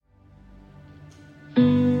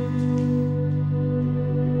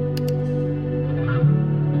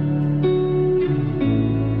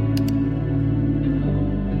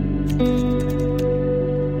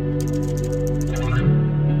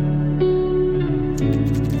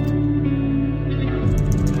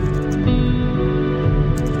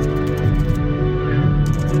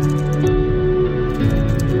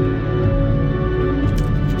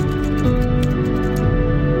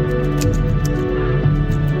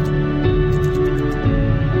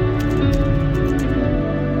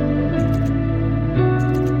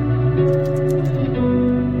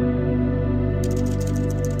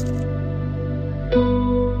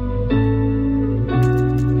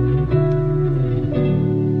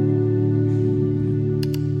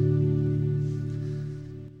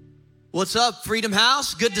What's up, Freedom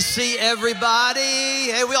House? Good to see everybody.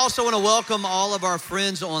 Hey, we also want to welcome all of our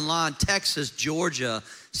friends online, Texas, Georgia,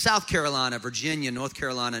 South Carolina, Virginia, North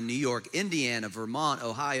Carolina, New York, Indiana, Vermont,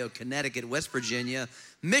 Ohio, Connecticut, West Virginia,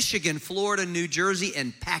 Michigan, Florida, New Jersey,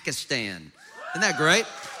 and Pakistan. Isn't that great?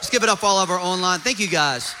 Let's give it up for all of our online. Thank you,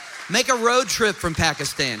 guys. Make a road trip from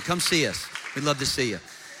Pakistan. Come see us. We'd love to see you.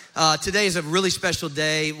 Today is a really special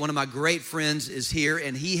day. One of my great friends is here,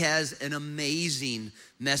 and he has an amazing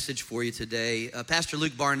message for you today. Pastor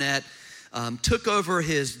Luke Barnette took over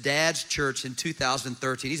his dad's church in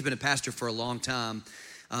 2013. He's been a pastor for a long time.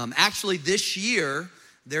 Actually, this year,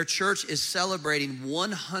 their church is celebrating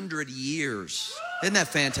 100 years. Isn't that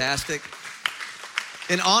fantastic?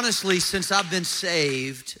 And honestly, since I've been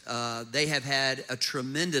saved, they have had a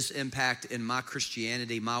tremendous impact in my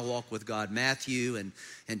Christianity, my walk with God. Matthew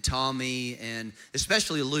and Tommy, and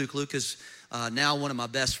especially Luke. Luke is now one of my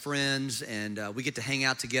best friends, and we get to hang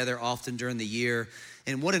out together often during the year.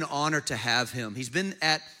 And what an honor to have him. He's been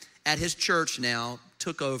at his church now,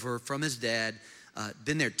 took over from his dad,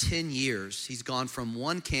 been there 10 years. He's gone from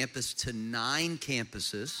one campus to 9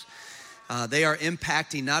 campuses. They are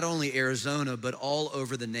impacting not only Arizona, but all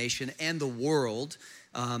over the nation and the world.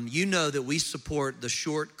 You know that we support the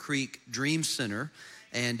Short Creek Dream Center,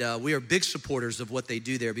 and we are big supporters of what they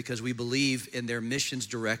do there because we believe in their missions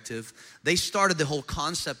directive. They started the whole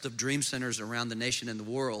concept of dream centers around the nation and the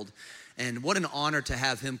world. And what an honor to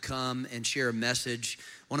have him come and share a message.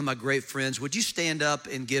 One of my great friends. Would you stand up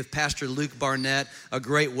and give Pastor Luke Barnette a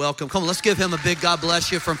great welcome? Come on, let's give him a big God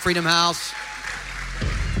bless you from Freedom House.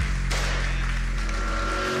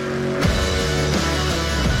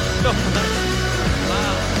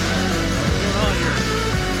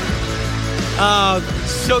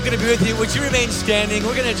 So good to be with you. Would you remain standing?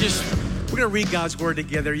 We're gonna read God's word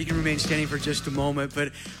together. You can remain standing for just a moment,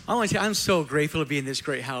 but I want to tell you, I'm so grateful to be in this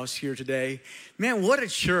great house here today. Man, what a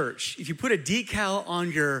church. If you put a decal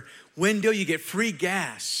on your window, you get free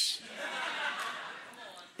gas.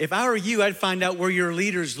 If I were you, I'd find out where your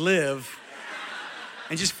leaders live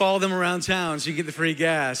and just follow them around town so you get the free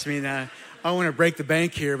gas. I mean, I don't want to break the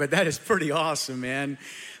bank here, but that is pretty awesome, man.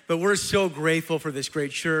 But we're so grateful for this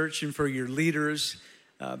great church and for your leaders,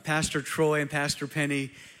 Pastor Troy and Pastor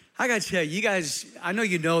Penny. I got to tell you guys, I know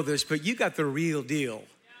you know this, but you got the real deal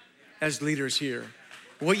as leaders here.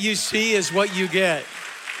 What you see is what you get.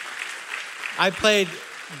 I played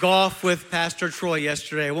golf with Pastor Troy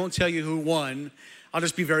yesterday. I won't tell you who won. I'll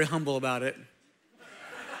just be very humble about it.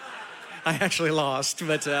 I actually lost,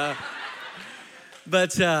 but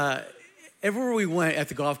everywhere we went at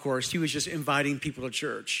the golf course, he was just inviting people to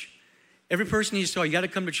church. Every person he saw, you got to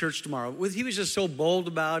come to church tomorrow. He was just so bold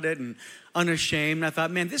about it and unashamed. And I thought,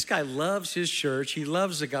 man, this guy loves his church. He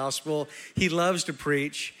loves the gospel. He loves to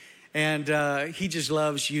preach. And he just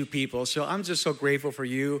loves you people. So I'm just so grateful for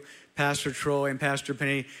you, Pastor Troy and Pastor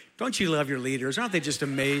Penny. Don't you love your leaders? Aren't they just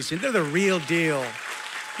amazing? They're the real deal.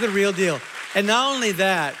 They're the real deal. And not only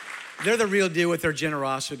that, they're the real deal with their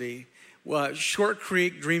generosity. Well, Short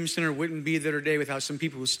Creek Dream Center wouldn't be there today without some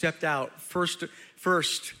people who stepped out first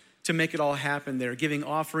to make it all happen there, giving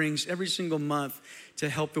offerings every single month to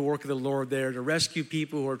help the work of the Lord there, to rescue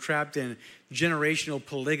people who are trapped in generational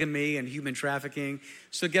polygamy and human trafficking.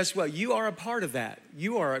 So guess what? You are a part of that.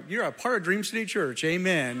 You're a part of Dream City Church,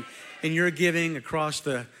 amen. And you're giving across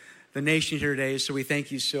the nation here today, so we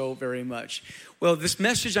thank you so very much. Well, this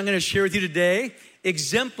message I'm going to share with you today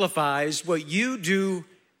exemplifies what you do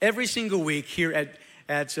every single week here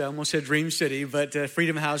at I almost said Dream City, but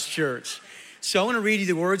Freedom House Church. So I want to read you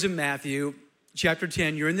the words of Matthew chapter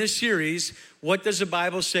 10. You're in this series, What Does the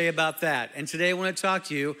Bible Say About That? And today I want to talk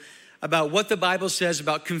to you about what the Bible says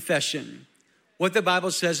about confession. What the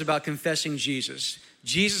Bible says about confessing Jesus.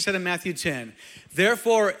 Jesus said in Matthew 10,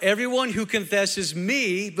 "Therefore, everyone who confesses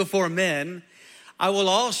me before men, I will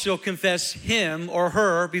also confess him or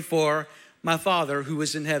her before my Father who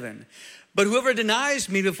is in heaven. But whoever denies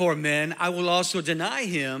me before men, I will also deny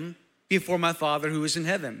him before my Father who is in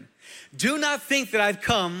heaven. Do not think that I've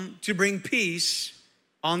come to bring peace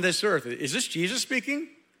on this earth." Is this Jesus speaking?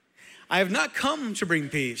 "I have not come to bring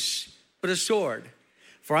peace, but a sword.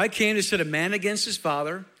 For I came to set a man against his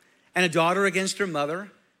father, and a daughter against her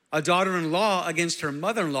mother, a daughter-in-law against her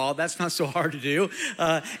mother-in-law." That's not so hard to do.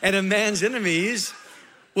 "And a man's enemies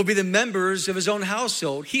will be the members of his own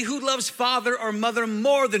household. He who loves father or mother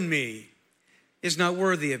more than me is not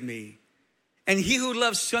worthy of me. And he who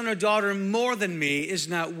loves son or daughter more than me is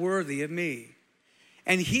not worthy of me.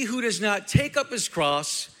 And he who does not take up his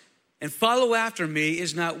cross and follow after me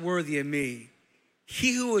is not worthy of me.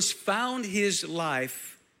 He who has found his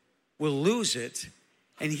life will lose it,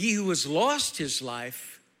 and he who has lost his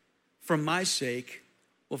life for my sake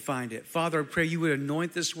will find it. Father, I pray you would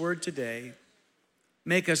anoint this word today.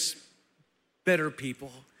 Make us better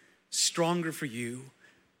people, stronger for you,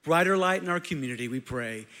 brighter light in our community, we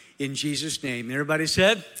pray. In Jesus' name. And everybody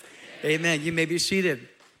said, amen. You may be seated.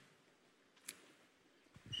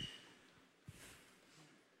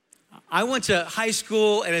 I went to high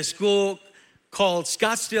school at a school called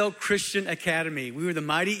Scottsdale Christian Academy. We were the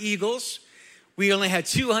Mighty Eagles. We only had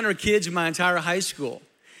 200 kids in my entire high school.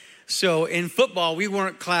 So in football, we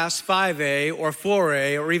weren't class 5A or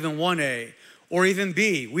 4A or even 1A or even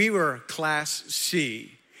B. We were class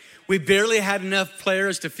C. We barely had enough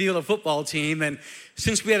players to field a football team. And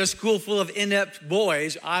since we had a school full of inept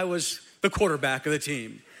boys, I was the quarterback of the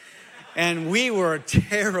team. And we were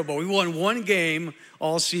terrible. We won one game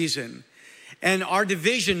all season. And our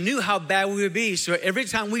division knew how bad we would be. So every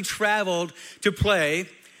time we traveled to play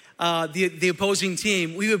the opposing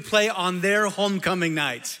team, we would play on their homecoming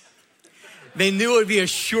night. They knew it would be a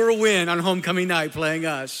sure win on homecoming night playing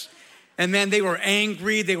us. And man, they were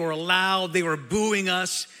angry, they were loud, they were booing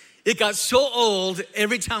us. It got so old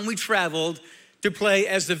every time we traveled to play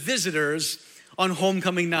as the visitors on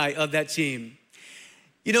homecoming night of that team.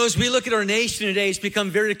 You know, as we look at our nation today, it's become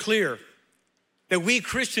very clear that we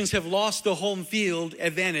Christians have lost the home field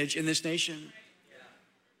advantage in this nation.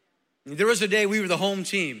 There was a day we were the home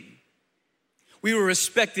team. We were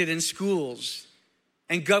respected in schools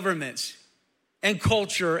and governments and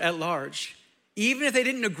culture at large. Even if they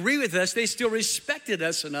didn't agree with us, they still respected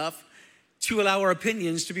us enough to allow our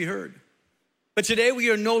opinions to be heard. But today we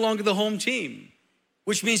are no longer the home team,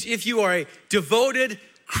 which means if you are a devoted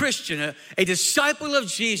Christian, a disciple of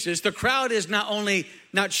Jesus, the crowd is not only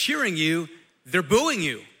not cheering you, they're booing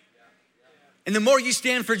you. And the more you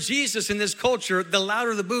stand for Jesus in this culture, the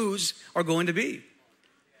louder the boos are going to be.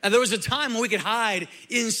 And there was a time when we could hide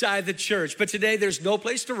inside the church, but today there's no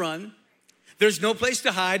place to run. There's no place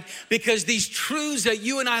to hide because these truths that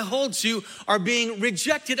you and I hold to are being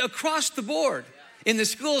rejected across the board in the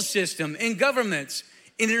school system, in governments,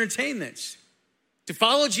 in entertainments. To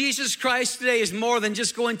follow Jesus Christ today is more than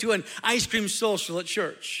just going to an ice cream social at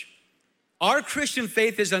church. Our Christian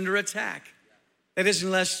faith is under attack. That is,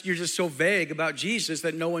 unless you're just so vague about Jesus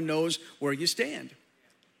that no one knows where you stand.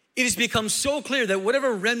 It has become so clear that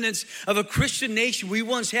whatever remnants of a Christian nation we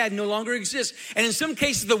once had no longer exist. And in some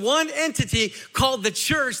cases, the one entity called the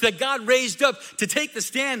church that God raised up to take the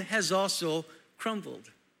stand has also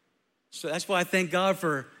crumbled. So that's why I thank God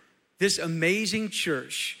for this amazing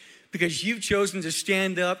church, because you've chosen to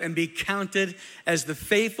stand up and be counted as the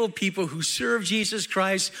faithful people who serve Jesus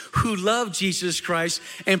Christ, who love Jesus Christ,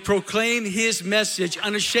 and proclaim his message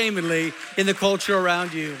unashamedly in the culture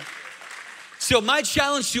around you. So my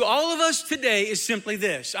challenge to all of us today is simply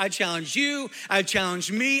this. I challenge you, I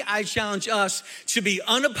challenge me, I challenge us to be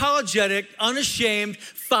unapologetic, unashamed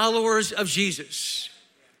followers of Jesus.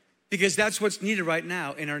 Because that's what's needed right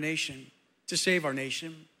now in our nation, to save our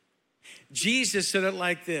nation. Jesus said it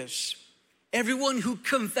like this: everyone who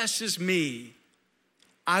confesses me,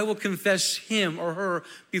 I will confess him or her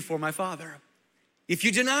before my Father. If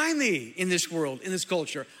you deny me in this world, in this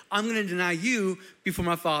culture, I'm gonna deny you before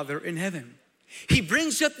my Father in heaven. He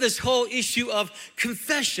brings up this whole issue of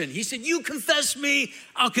confession. He said, you confess me,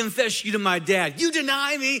 I'll confess you to my dad. You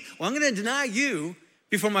deny me, well, I'm gonna deny you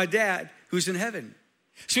before my dad who's in heaven.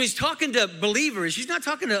 So he's talking to believers. He's not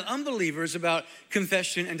talking to unbelievers about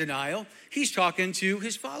confession and denial. He's talking to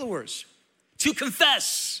his followers. To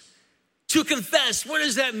confess. To confess, what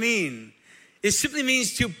does that mean? It simply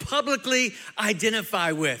means to publicly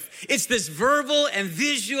identify with. It's this verbal and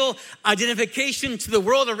visual identification to the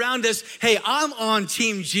world around us. Hey, I'm on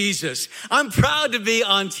Team Jesus. I'm proud to be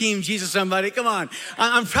on Team Jesus, somebody. Come on.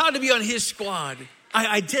 I'm proud to be on his squad.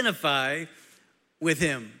 I identify with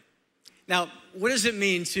him. Now, what does it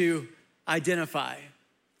mean to identify?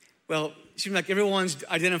 Well, it seems like everyone's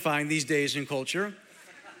identifying these days in culture.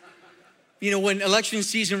 You know, when election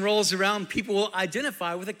season rolls around, people will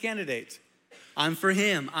identify with a candidate. I'm for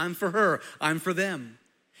him, I'm for her, I'm for them.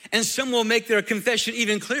 And some will make their confession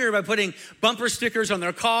even clearer by putting bumper stickers on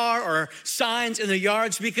their car or signs in their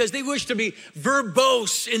yards because they wish to be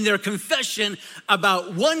verbose in their confession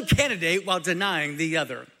about one candidate while denying the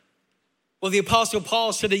other. Well, the Apostle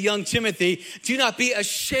Paul said to young Timothy, do not be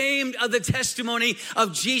ashamed of the testimony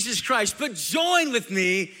of Jesus Christ, but join with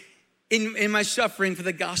me in my suffering for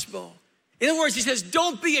the gospel. In other words, he says,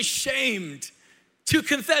 don't be ashamed to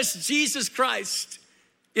confess Jesus Christ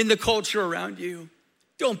in the culture around you.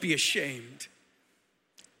 Don't be ashamed.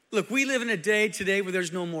 Look, we live in a day today where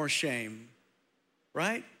there's no more shame,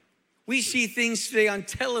 right? We see things today on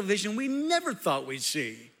television we never thought we'd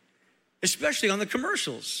see, especially on the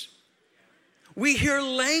commercials. We hear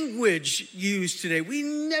language used today we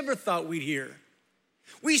never thought we'd hear.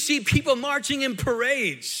 We see people marching in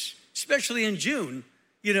parades, especially in June,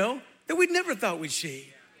 that we'd never thought we'd see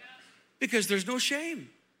because there's no shame.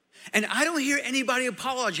 And I don't hear anybody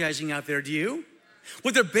apologizing out there, do you?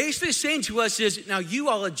 What they're basically saying to us is, now you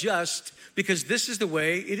all adjust because this is the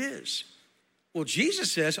way it is. Well,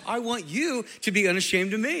 Jesus says, I want you to be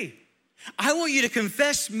unashamed of me. I want you to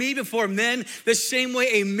confess me before men the same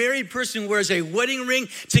way a married person wears a wedding ring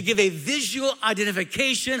to give a visual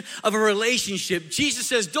identification of a relationship. Jesus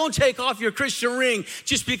says, don't take off your Christian ring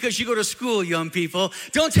just because you go to school, young people.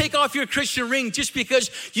 Don't take off your Christian ring just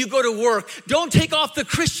because you go to work. Don't take off the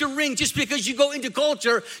Christian ring just because you go into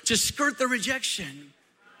culture to skirt the rejection.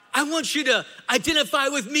 I want you to identify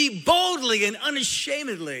with me boldly and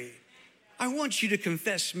unashamedly. I want you to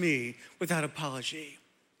confess me without apology.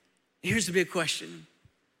 Here's the big question.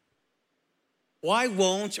 Why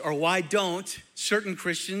won't or why don't certain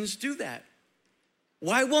Christians do that?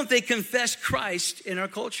 Why won't they confess Christ in our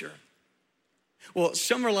culture? Well,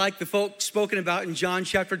 some are like the folks spoken about in John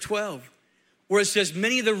chapter 12, where it says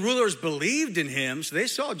many of the rulers believed in him. So they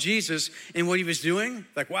saw Jesus and what he was doing.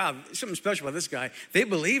 Like, wow, something special about this guy. They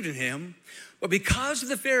believed in him. But because of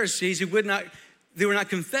the Pharisees, they were not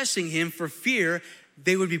confessing him for fear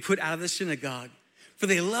they would be put out of the synagogue. For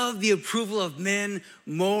they loved the approval of men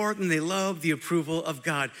more than they loved the approval of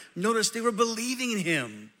God. Notice they were believing in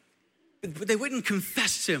him, but they wouldn't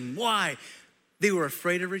confess him. Why? They were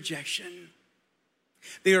afraid of rejection.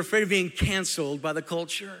 They were afraid of being canceled by the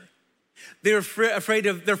culture. They were afraid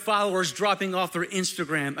of their followers dropping off their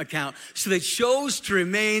Instagram account. So they chose to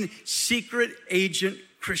remain secret agent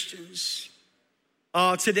Christians.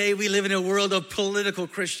 Today we live in a world of political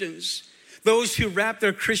Christians. Those who wrap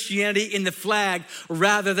their Christianity in the flag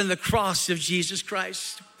rather than the cross of Jesus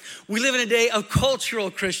Christ. We live in a day of cultural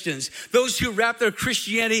Christians. Those who wrap their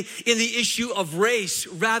Christianity in the issue of race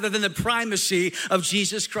rather than the primacy of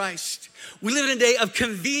Jesus Christ. We live in a day of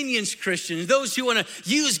convenience Christians. Those who want to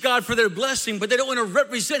use God for their blessing, but they don't want to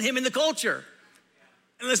represent him in the culture.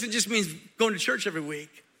 Unless it just means going to church every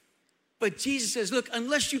week. But Jesus says, look,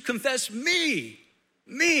 unless you confess me,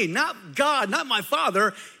 not God, not my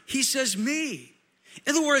Father, he says me.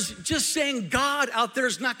 In other words, just saying God out there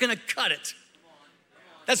is not going to cut it.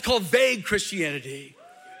 That's called vague Christianity.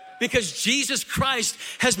 Because Jesus Christ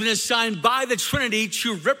has been assigned by the Trinity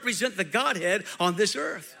to represent the Godhead on this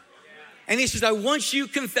earth. And he says, I want you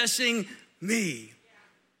confessing me.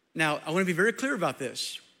 Now, I want to be very clear about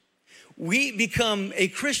this. We become a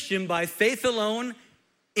Christian by faith alone,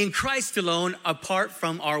 in Christ alone, apart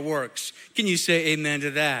from our works. Can you say amen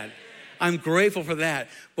to that? I'm grateful for that.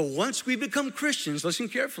 But once we become Christians, listen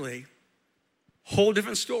carefully, whole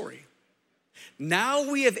different story. Now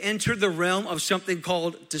we have entered the realm of something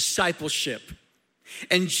called discipleship.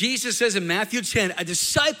 And Jesus says in Matthew 10, a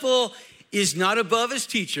disciple is not above his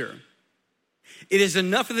teacher. It is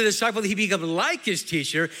enough for the disciple that he become like his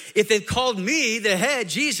teacher. If they've called me, the head,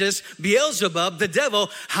 Jesus, Beelzebub, the devil,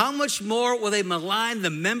 how much more will they malign the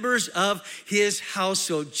members of his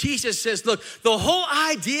household? Jesus says, look, the whole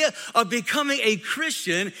idea of becoming a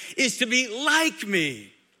Christian is to be like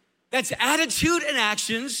me. That's attitude and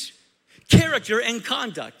actions, character and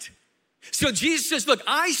conduct. So Jesus says, look,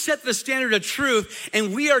 I set the standard of truth,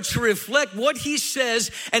 and we are to reflect what he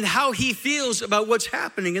says and how he feels about what's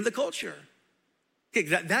happening in the culture. Okay,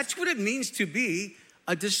 that's what it means to be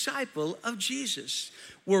a disciple of Jesus.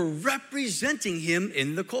 We're representing him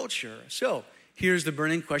in the culture. So here's the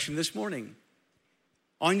burning question this morning.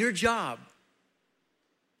 On your job,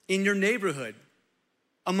 in your neighborhood,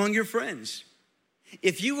 among your friends,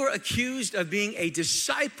 if you were accused of being a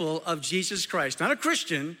disciple of Jesus Christ, not a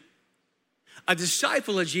Christian, a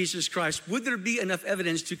disciple of Jesus Christ, would there be enough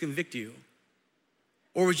evidence to convict you?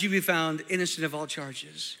 Or would you be found innocent of all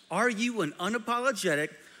charges? Are you an unapologetic,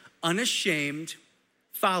 unashamed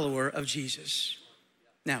follower of Jesus?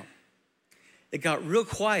 Now, it got real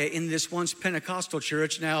quiet in this once Pentecostal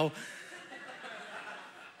church, now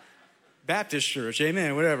Baptist church,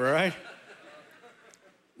 amen, whatever, right?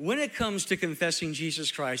 When it comes to confessing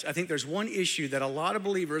Jesus Christ, I think there's one issue that a lot of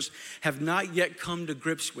believers have not yet come to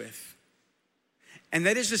grips with. And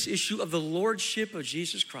that is this issue of the lordship of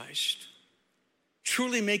Jesus Christ.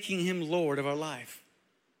 Truly making him Lord of our life.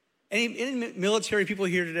 Any military people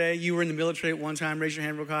here today? You were in the military at one time. Raise your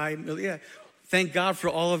hand real high. Yeah. Thank God for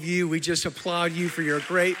all of you. We just applaud you for your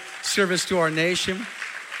great service to our nation.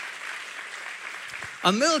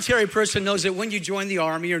 A military person knows that when you join the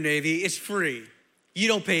Army or Navy, it's free. You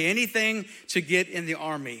don't pay anything to get in the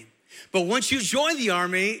Army. But once you join the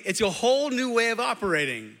Army, it's a whole new way of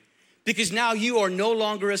operating, because now you are no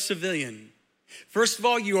longer a civilian. First of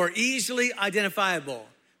all, you are easily identifiable.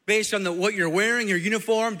 Based on what you're wearing, your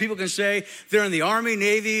uniform, people can say they're in the Army,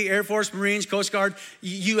 Navy, Air Force, Marines, Coast Guard.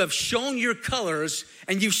 You have shown your colors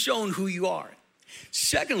and you've shown who you are.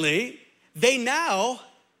 Secondly, they now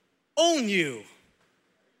own you.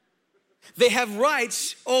 They have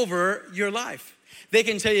rights over your life. They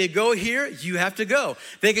can tell you, go here, you have to go.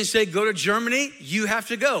 They can say, go to Germany, you have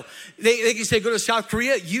to go. They can say, go to South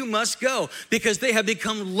Korea, you must go, because they have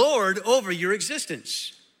become Lord over your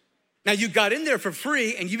existence. Now, you got in there for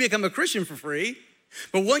free and you become a Christian for free.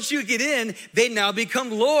 But once you get in, they now become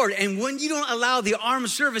Lord. And when you don't allow the armed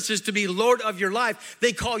services to be Lord of your life,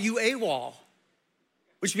 they call you AWOL,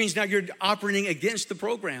 which means now you're operating against the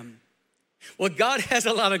program. Well, God has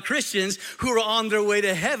a lot of Christians who are on their way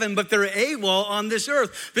to heaven, but they're AWOL on this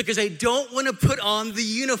earth because they don't want to put on the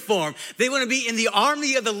uniform. They want to be in the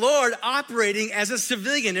army of the Lord operating as a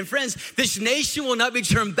civilian. And friends, this nation will not be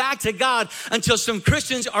turned back to God until some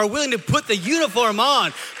Christians are willing to put the uniform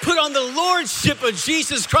on, put on the lordship of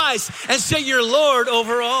Jesus Christ and say you're Lord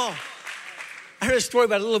over all. I heard a story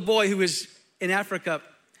about a little boy who was in Africa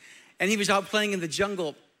and he was out playing in the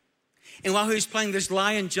jungle. And while he was playing, this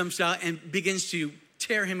lion jumps out and begins to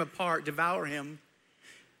tear him apart, devour him.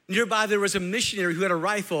 Nearby, there was a missionary who had a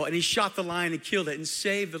rifle, and he shot the lion and killed it and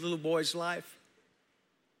saved the little boy's life.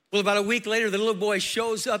 Well, about a week later, the little boy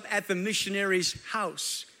shows up at the missionary's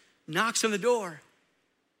house, knocks on the door.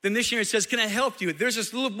 The missionary says, can I help you? There's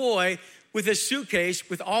this little boy with a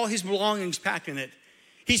suitcase with all his belongings packed in it.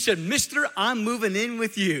 He said, mister, I'm moving in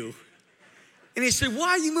with you. And he said,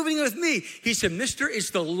 why are you moving in with me? He said, mister,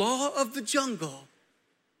 it's the law of the jungle.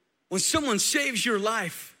 When someone saves your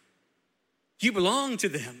life, you belong to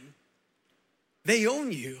them. They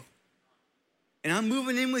own you. And I'm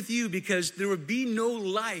moving in with you because there would be no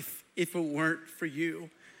life if it weren't for you.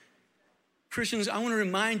 Christians, I want to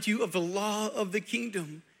remind you of the law of the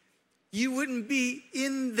kingdom. You wouldn't be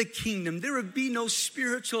in the kingdom. There would be no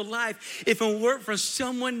spiritual life if it weren't for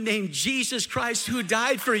someone named Jesus Christ who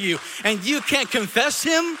died for you. And you can't confess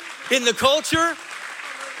him in the culture?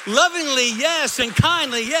 Lovingly, yes, and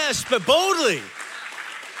kindly, yes, but boldly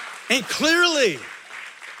and clearly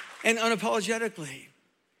and unapologetically.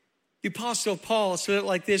 The Apostle Paul said it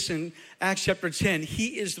like this in Acts chapter 10.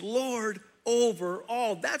 He is Lord over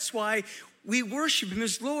all. That's why we worship him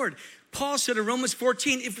as Lord. Paul said in Romans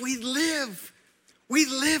 14, if we live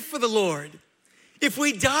for the Lord. If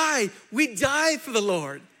we die for the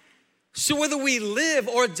Lord. So whether we live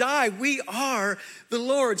or die, we are the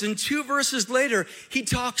Lord's. And 2 verses later, he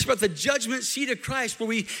talks about the judgment seat of Christ where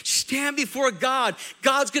we stand before God.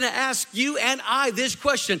 God's gonna ask you and I this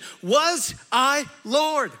question, was I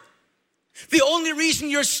Lord? The only reason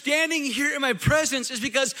you're standing here in my presence is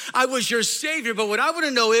because I was your Savior. But what I want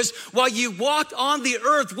to know is, while you walked on the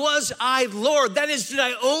earth, was I Lord? That is, did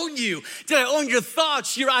I own you? Did I own your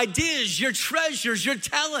thoughts, your ideas, your treasures, your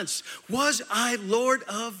talents? Was I Lord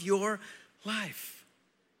of your life?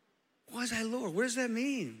 Was I Lord? What does that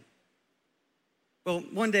mean? Well,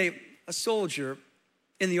 one day, a soldier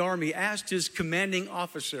in the army asked his commanding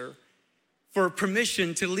officer for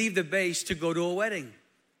permission to leave the base to go to a wedding.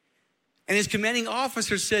 And his commanding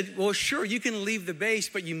officer said, well, sure, you can leave the base,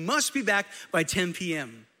 but you must be back by 10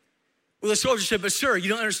 p.m. Well, the soldier said, but sir, you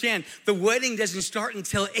don't understand. The wedding doesn't start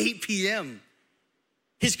until 8 p.m.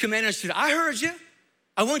 His commander said, I heard you.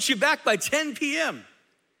 I want you back by 10 p.m.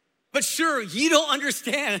 But sir, you don't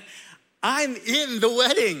understand. I'm in the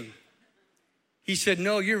wedding. He said,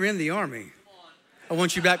 no, you're in the army. I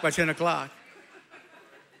want you back by 10 o'clock.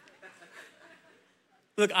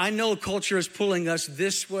 Look, I know culture is pulling us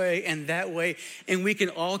this way and that way, and we can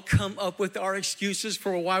all come up with our excuses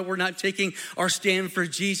for why we're not taking our stand for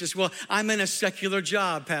Jesus. Well, I'm in a secular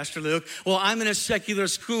job, Pastor Luke. Well, I'm in a secular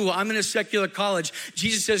school. I'm in a secular college.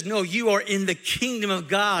 Jesus says, no, you are in the kingdom of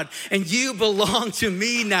God, and you belong to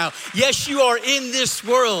me now. Yes, you are in this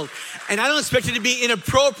world, and I don't expect you to be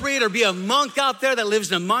inappropriate or be a monk out there that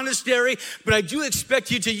lives in a monastery, but I do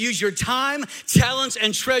expect you to use your time, talents,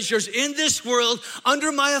 and treasures in this world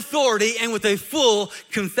under my authority and with a full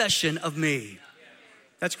confession of me.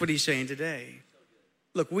 That's what he's saying today.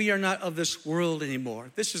 Look, we are not of this world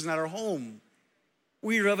anymore. This is not our home.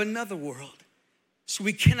 We are of another world. So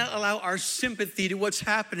we cannot allow our sympathy to what's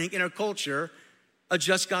happening in our culture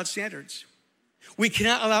adjust God's standards. We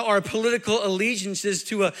cannot allow our political allegiances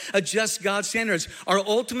to adjust God's standards. Our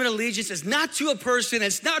ultimate allegiance is not to a person,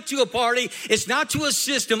 it's not to a party, it's not to a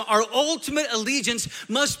system. Our ultimate allegiance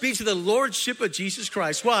must be to the lordship of Jesus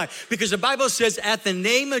Christ. Why? Because the Bible says, at the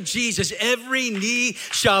name of Jesus, every knee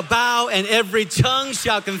shall bow and every tongue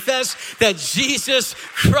shall confess that Jesus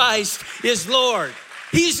Christ is Lord.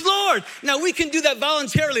 He's Lord. Now, we can do that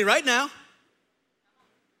voluntarily right now,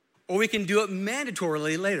 or we can do it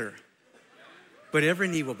mandatorily later. But every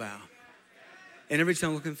knee will bow, and every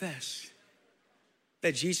tongue will confess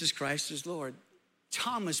that Jesus Christ is Lord.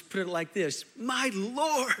 Thomas put it like this: my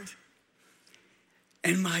Lord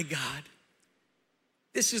and my God.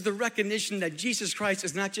 This is the recognition that Jesus Christ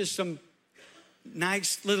is not just some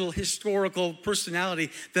nice little historical personality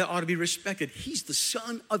that ought to be respected. He's the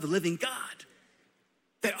Son of the living God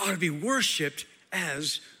that ought to be worshiped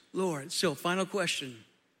as Lord. So, final question,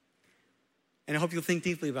 and I hope you'll think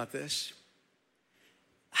deeply about this.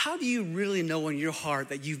 How do you really know in your heart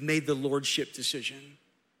that you've made the lordship decision?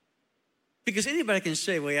 Because anybody can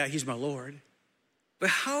say, well, yeah, he's my Lord. But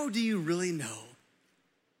how do you really know?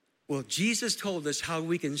 Well, Jesus told us how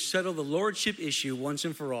we can settle the lordship issue once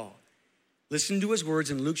and for all. Listen to his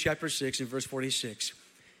words in Luke chapter 6 and verse 46.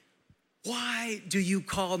 Why do you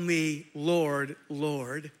call me Lord,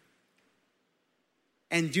 Lord,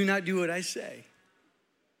 and do not do what I say?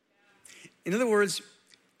 In other words,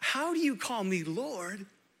 how do you call me Lord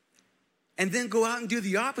and then go out and do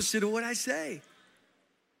the opposite of what I say?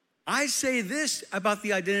 I say this about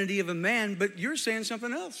the identity of a man, but you're saying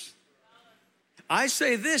something else. I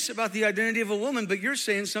say this about the identity of a woman, but you're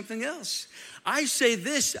saying something else. I say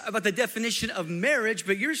this about the definition of marriage,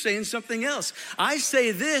 but you're saying something else. I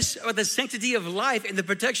say this about the sanctity of life and the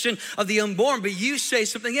protection of the unborn, but you say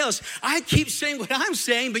something else. I keep saying what I'm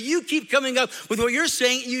saying, but you keep coming up with what you're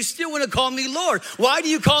saying, and you still want to call me Lord. Why do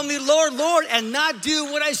you call me Lord, Lord, and not do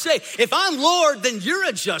what I say? If I'm Lord, then you're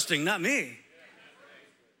adjusting, not me.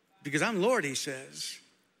 Because I'm Lord, he says.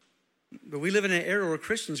 But we live in an era where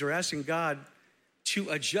Christians are asking God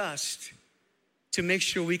to adjust to make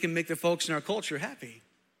sure we can make the folks in our culture happy,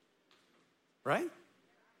 right?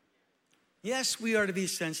 Yes, we are to be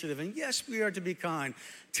sensitive, and yes, we are to be kind.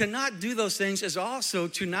 To not do those things is also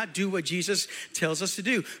to not do what Jesus tells us to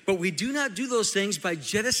do. But we do not do those things by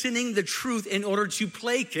jettisoning the truth in order to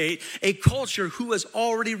placate a culture who has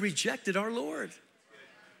already rejected our Lord.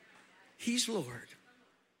 He's Lord.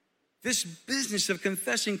 This business of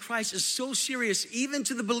confessing Christ is so serious, even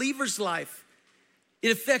to the believer's life.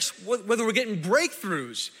 It affects whether we're getting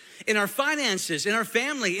breakthroughs in our finances, in our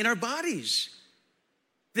family, in our bodies.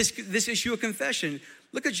 This issue of confession.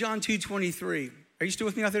 Look at John 2:23. Are you still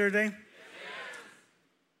with me out there today?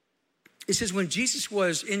 It says, when Jesus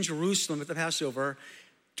was in Jerusalem at the Passover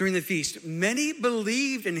during the feast, many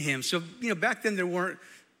believed in him. So, back then there weren't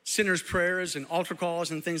sinners' prayers and altar calls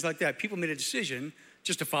and things like that. People made a decision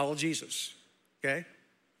just to follow Jesus, okay?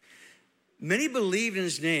 Many believed in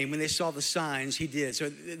his name when they saw the signs he did. So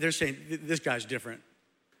they're saying, this guy's different.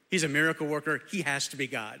 He's a miracle worker. He has to be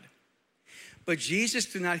God. But Jesus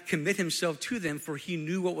did not commit himself to them, for he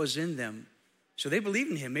knew what was in them. So they believed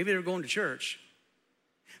in him. Maybe they were going to church.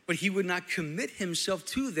 But he would not commit himself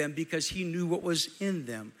to them because he knew what was in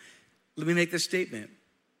them. Let me make this statement.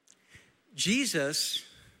 Jesus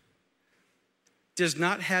does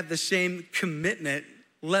not have the same commitment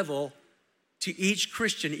level to each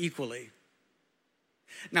Christian equally.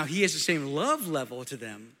 Now, he has the same love level to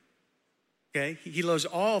them, okay? He loves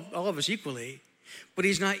all of us equally, but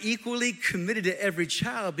he's not equally committed to every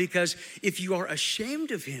child, because if you are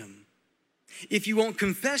ashamed of him, if you won't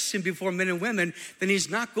confess him before men and women, then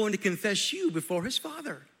he's not going to confess you before his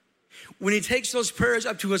Father. When he takes those prayers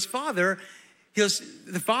up to his Father, he'll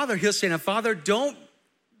say, now, Father, don't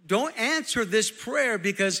answer this prayer,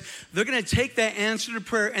 because they're going to take that answer to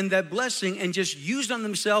prayer and that blessing and just use it on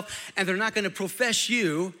themselves, and they're not going to profess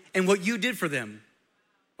you and what you did for them,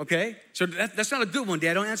 okay? So that's not a good one,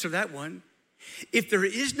 Dad. Don't answer that one. If there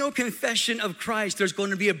is no confession of Christ, there's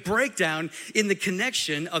going to be a breakdown in the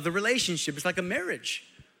connection of the relationship. It's like a marriage.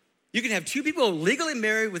 You can have two people legally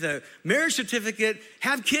married with a marriage certificate,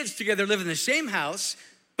 have kids together, live in the same house,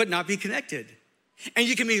 but not be connected. And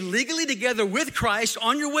you can be legally together with Christ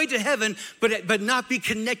on your way to heaven, but not be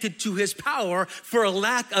connected to his power for a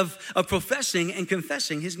lack of professing and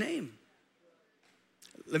confessing his name.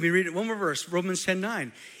 Let me read it one more verse, Romans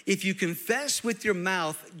 10:9. If you confess with your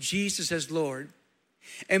mouth Jesus as Lord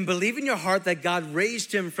and believe in your heart that God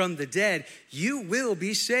raised him from the dead, you will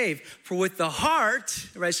be saved. For with the heart,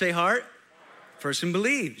 everybody say heart, person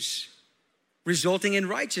believes, resulting in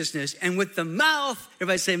righteousness. And with the mouth,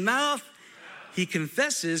 everybody say mouth, he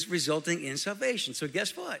confesses, resulting in salvation. So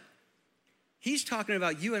guess what? He's talking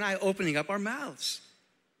about you and I opening up our mouths.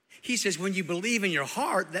 He says, when you believe in your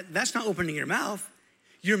heart, that's not opening your mouth.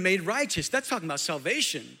 You're made righteous. That's talking about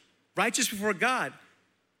salvation. Righteous before God.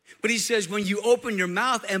 But he says when you open your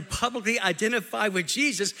mouth and publicly identify with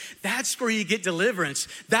Jesus, that's where you get deliverance.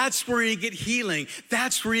 That's where you get healing.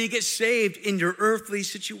 That's where you get saved in your earthly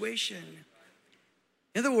situation.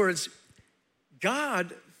 In other words,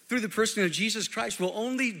 God, through the person of Jesus Christ, will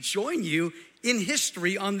only join you in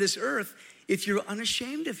history on this earth if you're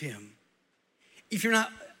unashamed of him. If you're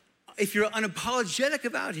unapologetic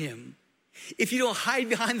about him. If you don't hide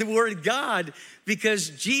behind the word God, because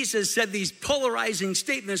Jesus said these polarizing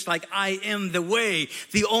statements like, I am the way,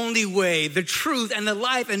 the only way, the truth, and the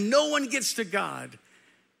life, and no one gets to God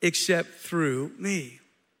except through me.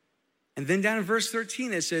 And then down in verse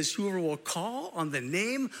 13, it says, whoever will call on the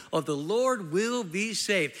name of the Lord will be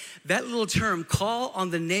saved. That little term, call on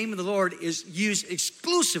the name of the Lord, is used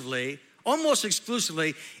exclusively, almost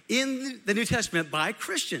exclusively in the New Testament by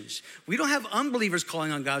Christians. We don't have unbelievers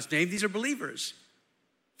calling on God's name. These are believers.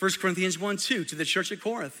 1 Corinthians 1:2 to the church at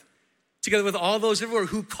Corinth. Together with all those everywhere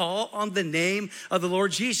who call on the name of the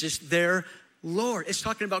Lord Jesus, their Lord. It's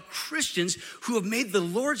talking about Christians who have made the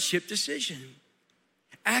lordship decision.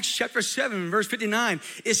 Acts chapter 7, verse 59,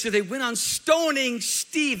 it said they went on stoning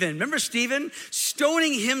Stephen. Remember Stephen?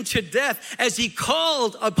 Stoning him to death as he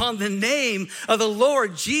called upon the name of the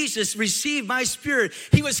Lord Jesus, receive my spirit.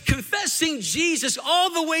 He was confessing Jesus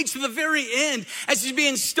all the way to the very end as he's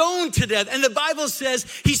being stoned to death. And the Bible says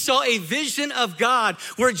he saw a vision of God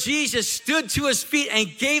where Jesus stood to his feet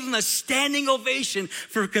and gave him a standing ovation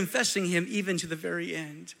for confessing him even to the very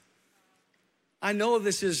end. I know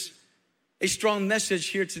this is a strong message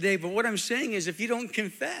here today, but what I'm saying is if you don't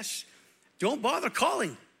confess, don't bother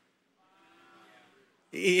calling.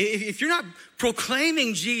 If you're not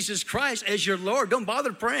proclaiming Jesus Christ as your Lord, don't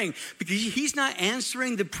bother praying, because he's not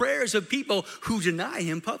answering the prayers of people who deny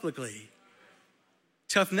him publicly.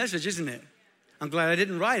 Tough message, isn't it? I'm glad I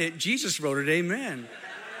didn't write it. Jesus wrote it, amen.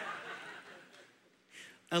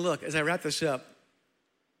 Now look, as I wrap this up,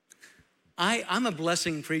 I'm a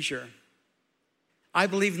blessing preacher. I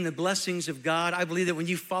believe in the blessings of God. I believe that when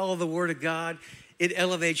you follow the word of God, it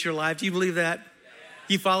elevates your life. Do you believe that?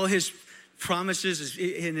 You follow his promises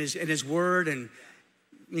in his word and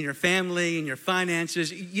in your family and your finances,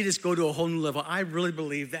 you just go to a whole new level. I really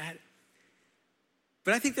believe that.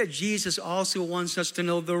 But I think that Jesus also wants us to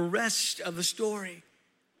know the rest of the story.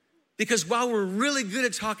 Because while we're really good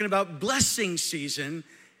at talking about blessing season,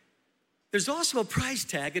 there's also a price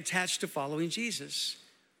tag attached to following Jesus.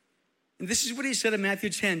 And this is what he said in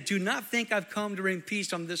Matthew 10, do not think I've come to bring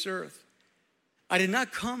peace on this earth. I did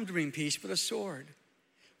not come to bring peace, but a sword.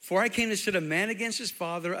 For I came to set a man against his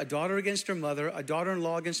father, a daughter against her mother, a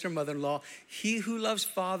daughter-in-law against her mother-in-law. He who loves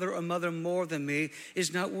father or mother more than me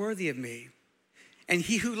is not worthy of me. And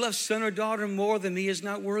he who loves son or daughter more than me is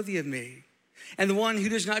not worthy of me. And the one who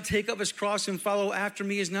does not take up his cross and follow after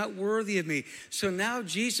me is not worthy of me. So now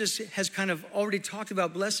Jesus has kind of already talked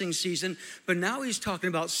about blessing season, but now he's talking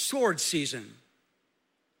about sword season.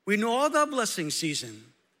 We know all about blessing season,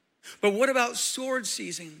 but what about sword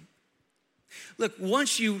season? Look,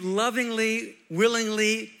 once you lovingly,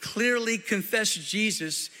 willingly, clearly confess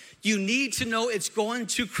Jesus, you need to know it's going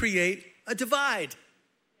to create a divide.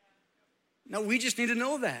 Now, we just need to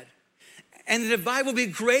know that. And the divide will be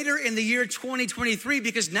greater in the year 2023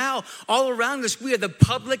 because now all around us, we have the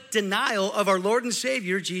public denial of our Lord and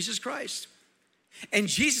Savior, Jesus Christ. And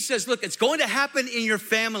Jesus says, look, it's going to happen in your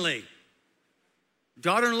family.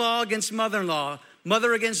 Daughter-in-law against mother-in-law,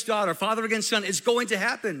 mother against daughter, father against son. It's going to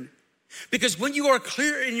happen. Because when you are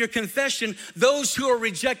clear in your confession, those who are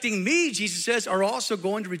rejecting me, Jesus says, are also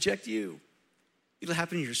going to reject you. It'll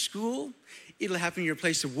happen in your school. It'll happen in your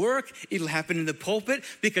place of work. It'll happen in the pulpit,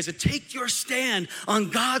 because to take your stand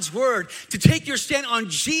on God's word, to take your stand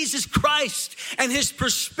on Jesus Christ and his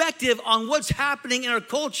perspective on what's happening in our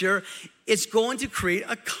culture, it's going to create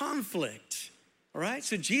a conflict. All right?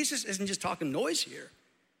 So Jesus isn't just talking noise here.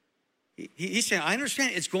 He's saying, I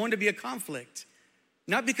understand it's going to be a conflict.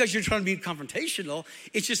 Not because you're trying to be confrontational.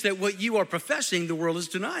 It's just that what you are professing, the world is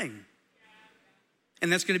denying.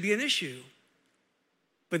 And that's going to be an issue.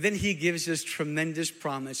 But then he gives this tremendous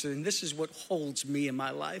promise, and this is what holds me in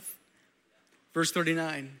my life. Verse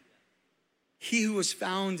 39, he who has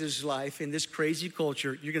found his life in this crazy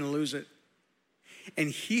culture, you're going to lose it. And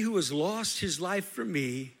he who has lost his life for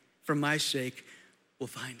me, for my sake, will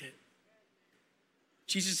find it.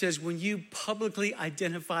 Jesus says, when you publicly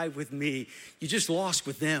identify with me, you just lost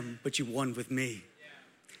with them, but you won with me.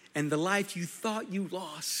 And the life you thought you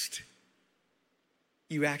lost,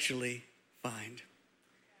 you actually find.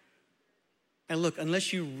 And look,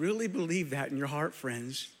 unless you really believe that in your heart,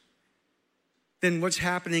 friends, then what's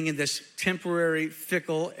happening in this temporary,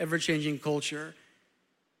 fickle, ever-changing culture,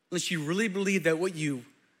 unless you really believe that what you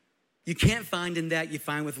you can't find in that you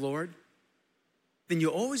find with Lord, then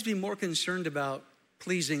you'll always be more concerned about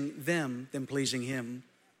pleasing them than pleasing him.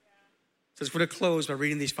 So we're going to close by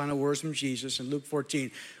reading these final words from Jesus in Luke 14.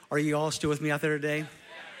 Are you all still with me out there today?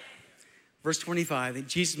 Verse 25,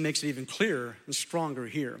 Jesus makes it even clearer and stronger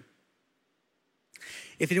here.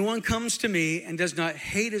 If anyone comes to me and does not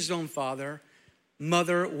hate his own father,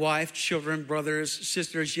 mother, wife, children, brothers,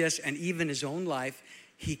 sisters, yes, and even his own life,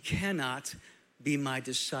 he cannot be my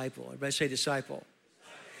disciple. Everybody say disciple.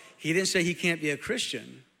 He didn't say he can't be a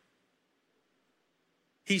Christian.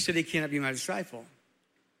 He said he cannot be my disciple.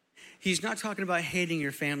 He's not talking about hating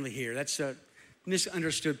your family here. That's a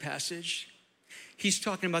misunderstood passage. He's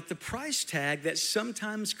talking about the price tag that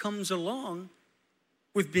sometimes comes along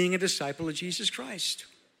with being a disciple of Jesus Christ.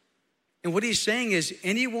 And what he's saying is,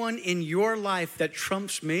 anyone in your life that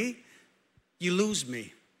trumps me, you lose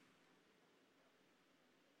me.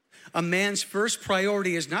 A man's first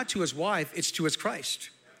priority is not to his wife, it's to his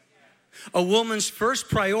Christ. A woman's first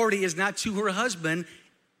priority is not to her husband,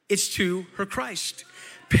 it's to her Christ.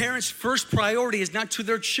 Parents' first priority is not to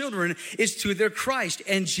their children, it's to their Christ.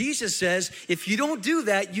 And Jesus says, if you don't do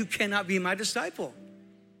that, you cannot be my disciple.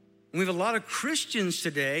 And we have a lot of Christians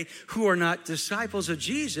today who are not disciples of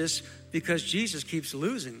Jesus because Jesus keeps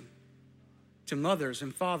losing to mothers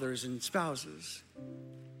and fathers and spouses.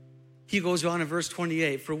 He goes on in verse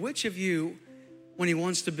 28, for which of you, when he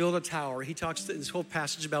wants to build a tower, he talks this whole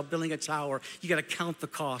passage about building a tower. You got to count the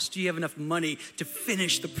cost. Do you have enough money to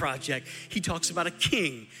finish the project? He talks about a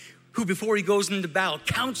king who, before he goes into battle,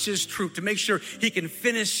 counts his troop to make sure he can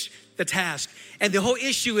finish the task. And the whole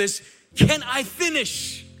issue is, can I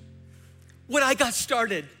finish what I got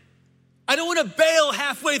started? I don't want to bail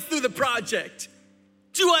halfway through the project.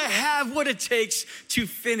 Do I have what it takes to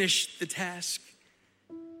finish the task?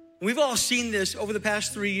 We've all seen this over the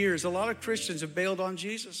past 3 years. A lot of Christians have bailed on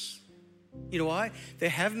Jesus. You know why? They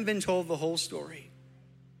haven't been told the whole story.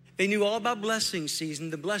 They knew all about blessing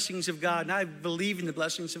season, the blessings of God, and I believe in the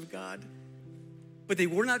blessings of God. But they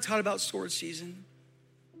were not taught about sword season.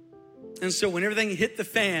 And so when everything hit the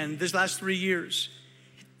fan this last 3 years,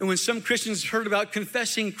 and when some Christians heard about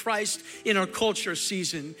confessing Christ in our culture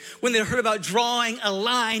season, when they heard about drawing a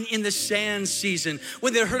line in the sand season,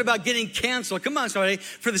 when they heard about getting canceled, come on, somebody,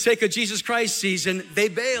 for the sake of Jesus Christ season, they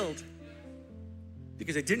bailed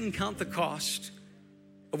because they didn't count the cost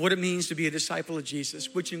of what it means to be a disciple of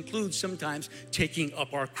Jesus, which includes sometimes taking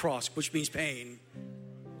up our cross, which means pain,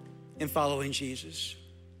 and following Jesus.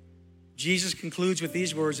 Jesus concludes with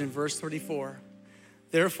these words in verse 34.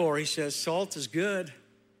 Therefore, he says, salt is good.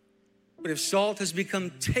 But if salt has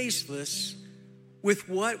become tasteless, with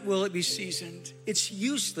what will it be seasoned? It's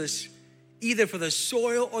useless either for the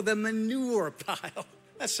soil or the manure pile.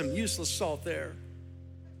 That's some useless salt there.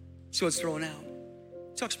 So it's thrown out.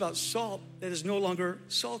 It talks about salt that is no longer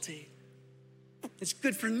salty. It's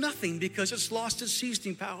good for nothing because it's lost its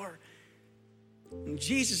seasoning power. And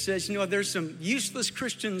Jesus says, you know, there's some useless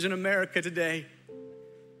Christians in America today.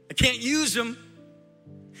 I can't use them,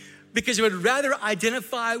 because I would rather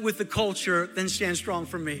identify with the culture than stand strong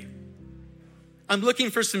for me. I'm looking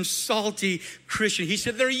for some salty Christian. He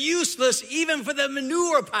said, they're useless even for the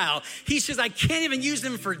manure pile. He says, I can't even use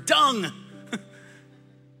them for dung.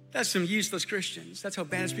 That's some useless Christians. That's how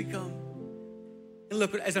bad it's become. And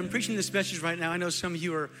look, as I'm preaching this message right now, I know some of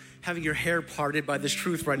you are having your hair parted by this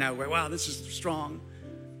truth right now. Wow, this is strong.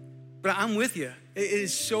 But I'm with you. It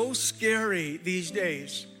is so scary these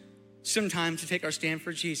days sometimes to take our stand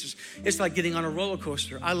for Jesus. It's like getting on a roller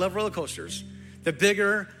coaster. I love roller coasters. The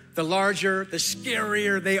bigger, the larger, the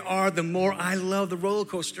scarier they are, the more I love the roller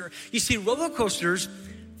coaster. You see, roller coasters,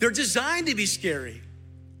 they're designed to be scary.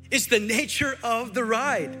 It's the nature of the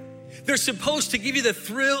ride. They're supposed to give you the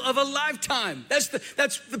thrill of a lifetime. That's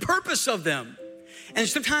the purpose of them. And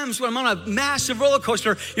sometimes when I'm on a massive roller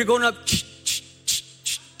coaster, you're going up,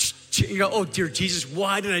 you go, oh dear Jesus,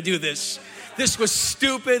 why did I do this? This was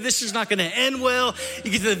stupid. This is not going to end well.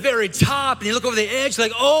 You get to the very top and you look over the edge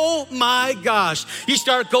like, oh my gosh. You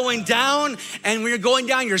start going down, and when you're going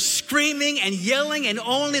down, you're screaming and yelling, and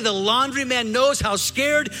only the laundryman knows how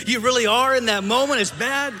scared you really are in that moment. It's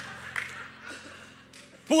bad.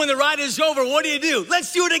 But when the ride is over, what do?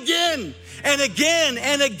 Let's do it again and again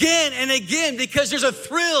and again and again, because there's a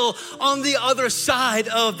thrill on the other side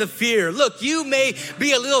of the fear. Look, you may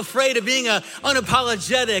be a little afraid of being an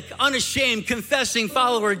unapologetic, unashamed, confessing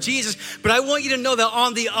follower of Jesus, but I want you to know that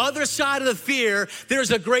on the other side of the fear,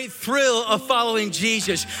 there's a great thrill of following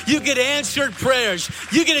Jesus. You get answered prayers.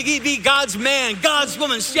 You get to be God's man, God's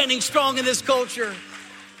woman, standing strong in this culture.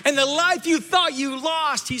 And the life you thought you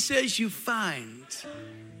lost, he says, you find.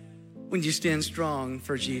 when you stand strong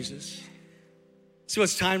for Jesus. So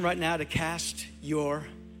it's time right now to cast your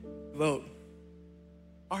vote.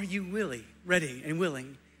 Are you ready and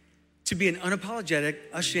willing to be an unapologetic,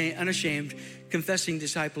 unashamed, confessing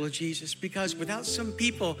disciple of Jesus? Because without some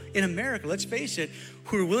people in America, let's face it,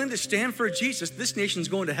 who are willing to stand for Jesus, this nation's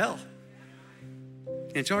going to hell.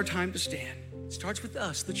 And it's our time to stand. It starts with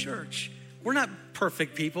us, the church. We're not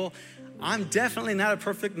perfect people. I'm definitely not a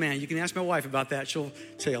perfect man. You can ask my wife about that. She'll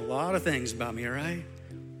say a lot of things about me, all right?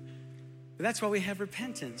 But that's why we have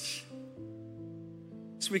repentance.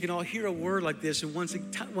 So we can all hear a word like this and once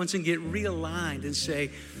again get realigned and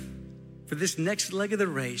say, for this next leg of the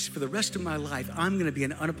race, for the rest of my life, I'm going to be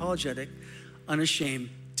an unapologetic,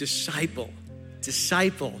 unashamed disciple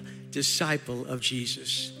of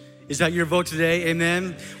Jesus. Is that your vote today?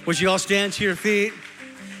 Amen. Would you all stand to your feet?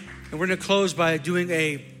 And we're going to close by doing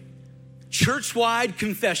a church-wide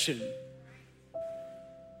confession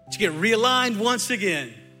to get realigned once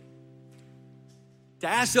again, to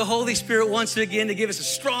ask the Holy Spirit once again to give us a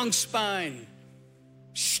strong spine,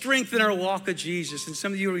 strengthen our walk with Jesus. And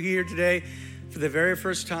some of you are here today for the very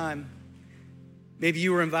first time. Maybe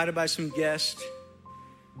you were invited by some guest.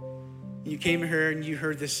 You came here and you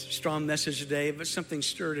heard this strong message today, but something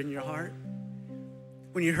stirred in your heart.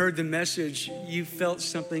 When you heard the message, you felt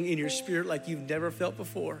something in your spirit like you've never felt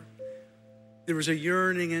before. There was a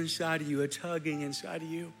yearning inside of you, a tugging inside of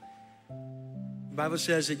you. The Bible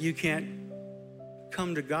says that you can't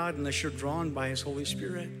come to God unless you're drawn by His Holy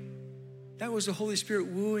Spirit. That was the Holy Spirit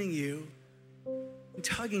wooing you and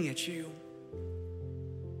tugging at you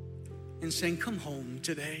and saying, come home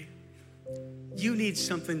today. You need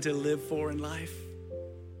something to live for in life.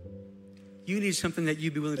 You need something that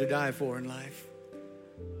you'd be willing to die for in life.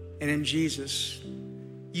 And in Jesus,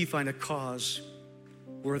 you find a cause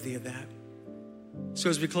worthy of that. So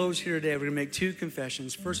as we close here today, we're going to make two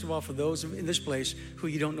confessions. First of all, for those in this place who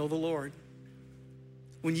you don't know the Lord.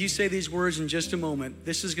 When you say these words in just a moment,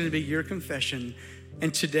 this is going to be your confession.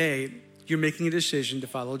 And today, you're making a decision to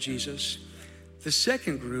follow Jesus. The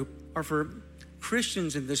second group are for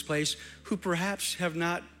Christians in this place who perhaps have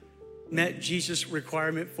not met Jesus'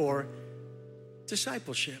 requirement for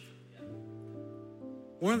discipleship.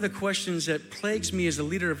 One of the questions that plagues me as the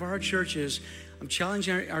leader of our church is, I'm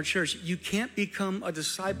challenging our church, you can't become a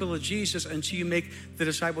disciple of Jesus until you make the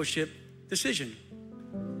discipleship decision.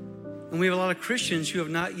 And we have a lot of Christians who have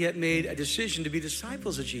not yet made a decision to be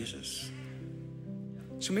disciples of Jesus.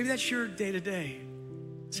 So maybe that's your day to day.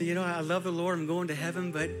 Say, I love the Lord, I'm going to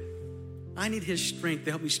heaven, but I need His strength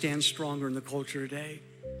to help me stand stronger in the culture today.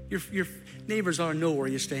 Your neighbors ought to know where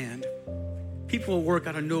you stand. People at work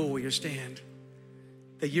ought to know where you stand.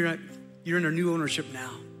 That you're under new ownership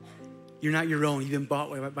now. You're not your own. You've been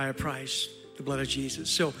bought by a price, the blood of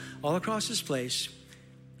Jesus. So all across this place,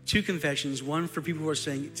 two confessions. One for people who are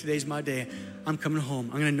saying, today's my day. I'm coming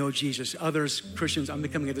home. I'm going to know Jesus. Others, Christians, I'm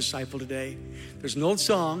becoming a disciple today. There's an old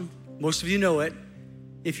song. Most of you know it.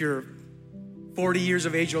 If you're 40 years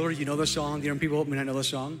of age older, you know the song. The young people may not know the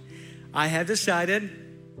song. I have decided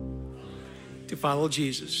to follow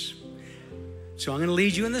Jesus. So I'm going to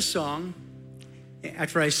lead you in this song.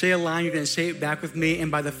 After I say a line, you're going to say it back with me.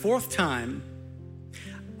 And by the fourth time,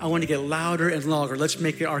 I want to get louder and louder. Let's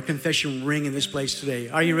make our confession ring in this place today.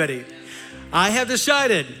 Are you ready? I have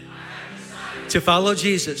decided to follow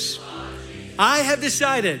Jesus. I have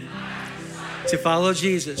decided to follow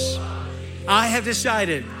Jesus. I have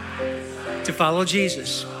decided to follow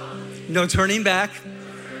Jesus. No turning back.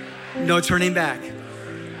 No turning back.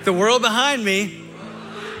 The world behind me,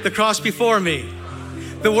 the cross before me.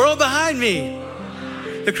 The world behind me,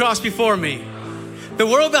 the cross before me. The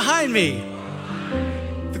world behind me,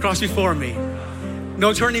 the cross before me.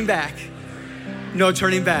 No turning back. No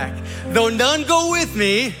turning back. Though none go with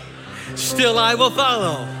me, still I will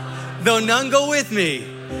follow. Though none go with me,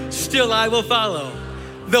 still I will follow.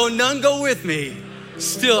 Though none go with me,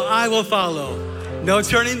 still I will follow. No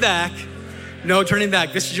turning back. No turning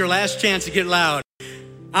back. This is your last chance to get loud.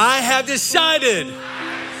 I have decided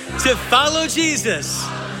to follow Jesus.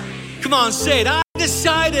 Come on, say it. I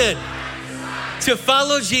decided to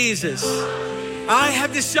follow Jesus. I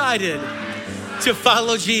have decided to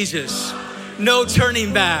follow Jesus. No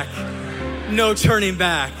turning back. No turning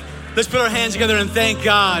back. Let's put our hands together and thank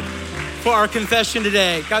God for our confession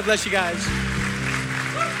today. God bless you guys.